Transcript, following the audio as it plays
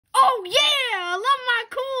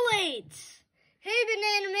Hey,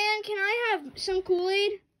 Banana Man, can I have some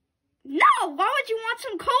Kool-Aid? No, why would you want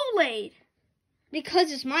some Kool-Aid?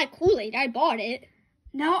 Because it's my Kool-Aid. I bought it.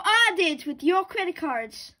 No, I did with your credit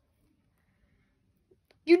cards.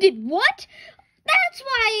 You did what? That's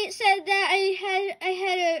why it said that I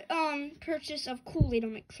had a purchase of Kool-Aid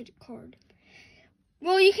on my credit card.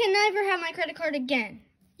 Well, you can never have my credit card again.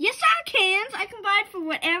 Yes, I can. I can buy it for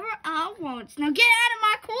whatever I want. Now get out of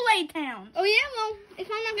my Kool-Aid town. Oh yeah, well, if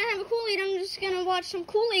I'm not gonna have a Kool-Aid, I'm just gonna watch some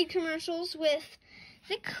Kool-Aid commercials with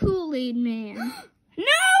the Kool-Aid Man.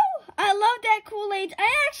 No, I love that Kool-Aid.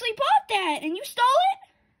 I actually bought that, and you stole it.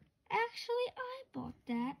 Actually, I bought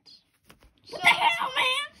that. What the hell,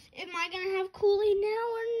 man? Am I gonna have Kool-Aid now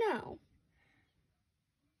or no?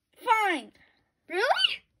 Fine.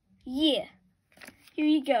 Really? Yeah. Here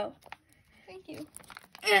you go. Thank you.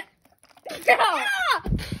 No. Ah!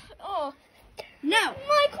 Oh. No.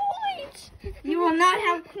 My Kool-Aid. You will not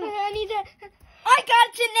have Kool-Aid. I need to. I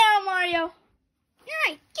got you now, Mario.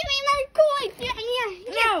 Hey, give me my Kool-Aid. Yeah.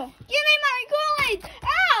 No. Give me my Kool-Aid.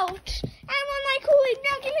 Ouch. I want my Kool-Aid.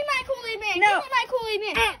 No, give me my Kool-Aid, man. No. Give me my Kool-Aid,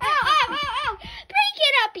 man. Ow. Break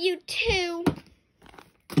it up, you two.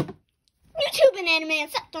 You two, Banana Man.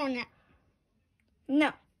 Stop throwing that.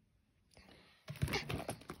 No.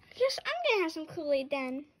 Guess I'm gonna have some Kool-Aid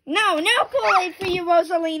then. No Kool-Aid for you,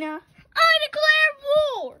 Rosalina. I declare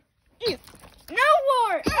war. No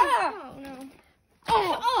war. Oh no.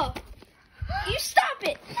 Oh. You stop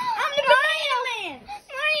it. I'm the Banana Man.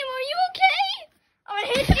 Mario, are you okay? I'm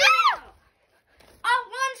gonna hit you now. I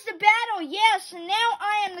won the battle, yes, and now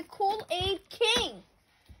I am the Kool-Aid King.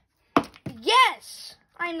 Yes,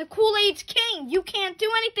 I am the Kool-Aid's King. You can't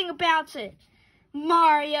do anything about it,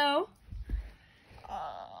 Mario.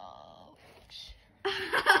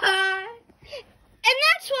 And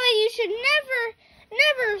that's why you should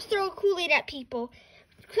never throw Kool-Aid at people.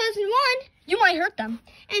 Because one, you might hurt them.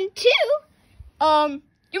 And two,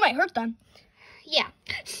 you might hurt them. Yeah.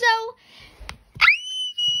 So,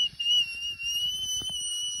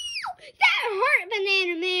 that hurt,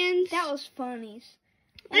 Banana Man. That was funny.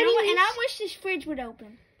 And Anyways. I wish this fridge would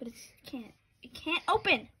open, but it can't. It can't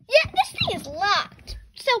open. Yeah, this thing is locked.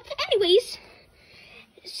 So, anyways,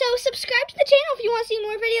 so subscribe to the channel if you want to see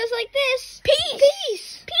more videos like this.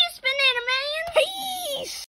 Peace. Peace, Banana Man. Peace.